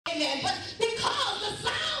land, but because the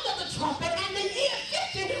sound of the trumpet and the year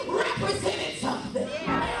 50 represented something.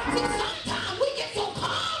 See, sometimes we get so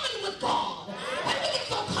common with God, and we get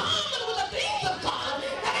so common with the things of God,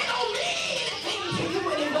 that it don't mean anything to you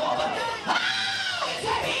anymore. But, is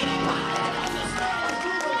there anybody that understands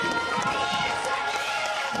Jubilee? Is there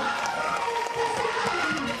anybody that's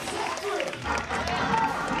been set free?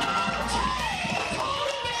 No chains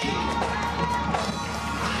holding me.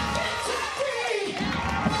 I've been set free.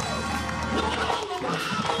 No longer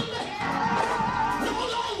bound. No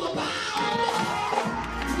longer bound.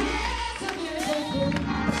 Yes, I'm here to set free.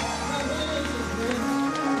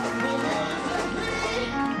 My hands are free. My hands are free.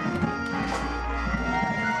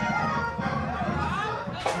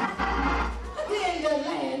 Then the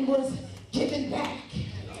land was given back.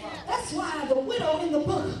 That's why the widow in the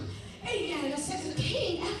book, Evangelist, says the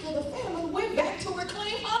king after the famine went back to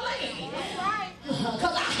reclaim her land.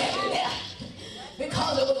 Because I had left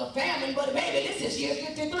because it was a famine, but baby, this is year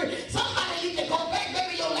 53. Somebody needs to go back,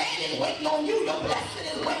 baby. Your land is waiting on you. Your blessing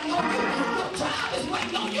is waiting on you. Your job is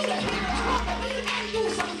waiting on you to hear the trumpet and do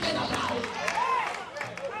something about it.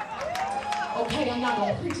 Okay, I'm not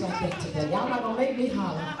going to preach like that today. Y'all not going to make me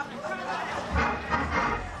holler.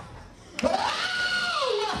 But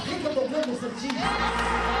oh, think of the goodness of Jesus.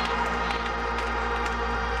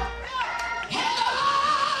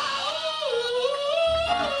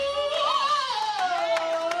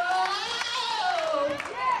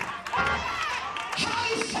 How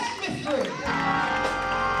he set me free.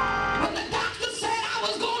 When the doctor said I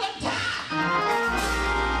was going to die,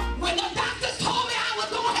 when the doctors told me I was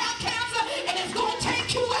going to have cancer and it's going to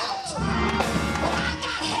take you out, when I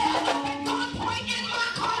got held up at gunpoint in my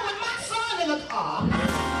car with my son in the car,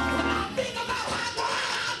 when I think about how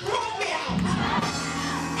God brought me out,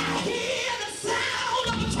 I hear the sound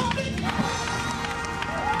of the trumpet.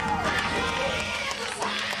 I hear the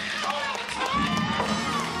sound of the trumpet.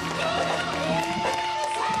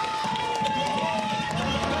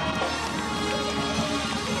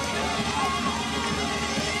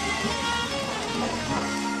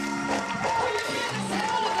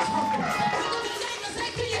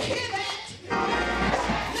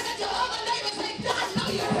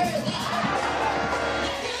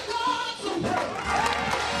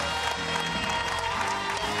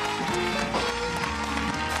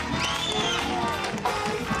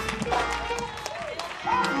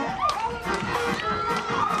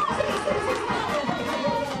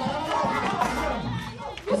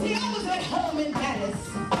 You see, I was at home in Dallas,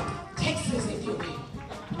 Texas, if you will.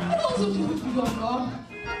 For those of you who don't know,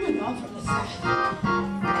 you know I'm from the South.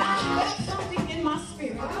 And I felt something in my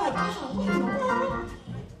spirit. I thought, oh, what in the world?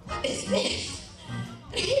 What is this?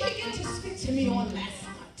 And he began to speak to me on last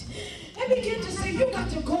night. And began to say, you got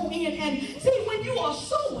to go in and see, when you are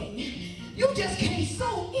sowing, you just can't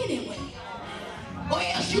sow anyway, or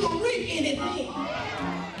else you'll reap anything.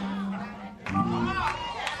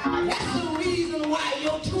 That's the reason why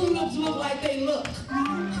your tulips look like they look.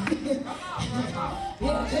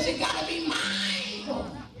 Yeah, because you got to be mindful.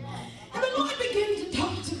 And the Lord began to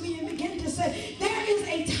talk to me and began to say, there is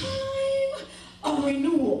a time of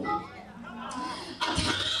renewal, a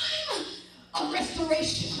time of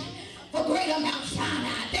restoration for Greater Mount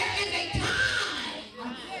Sinai. There is a time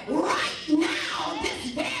right now,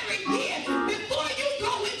 this very year, before you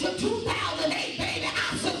go into 2008, baby, I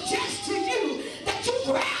suggest to you that you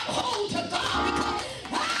grab hold to God, because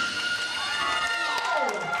I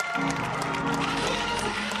hear the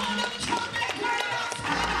sound of the trumpet, Greater Mount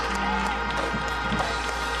Sinai.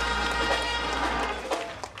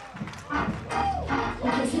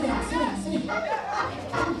 Okay, sit down.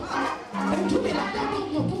 Don't do me like that.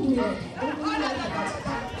 Don't do me like that. Don't do me like that.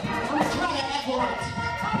 I'm going to try to act right.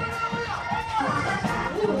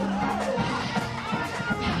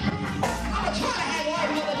 I'm going to try to act right,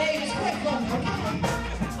 Mother Davis. Quick, okay? I'm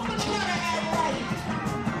going to try to act right.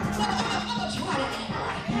 I'm going to try to act right.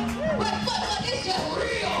 But it's just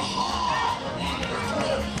real hard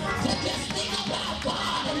to just think about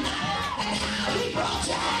God and how he brought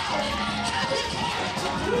you out and how he carried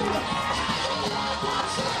you through it, how your loved ones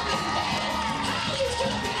should have been dead, how you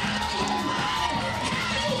should have been out of your mind,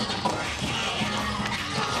 how you was a crackhead,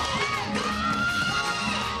 alcoholic.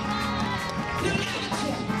 You know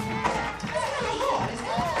what? It's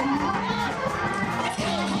kind of hard. It's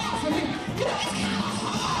kind of hard for me. You know, it's kind of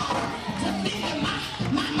hard to think that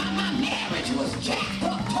my marriage was jacked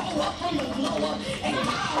up, tore up from the floor, and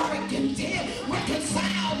God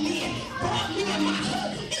reconciled me and brought me and my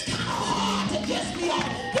husband. It's kind of hard to just be on,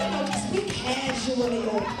 just be casually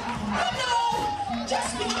on.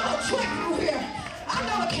 Just be on a trip through here. I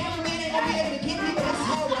know the cameraman ain't gonna be able to get me, but that's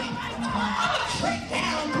all right. I'm gonna trek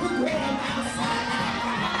down through Greater Mount Sinai.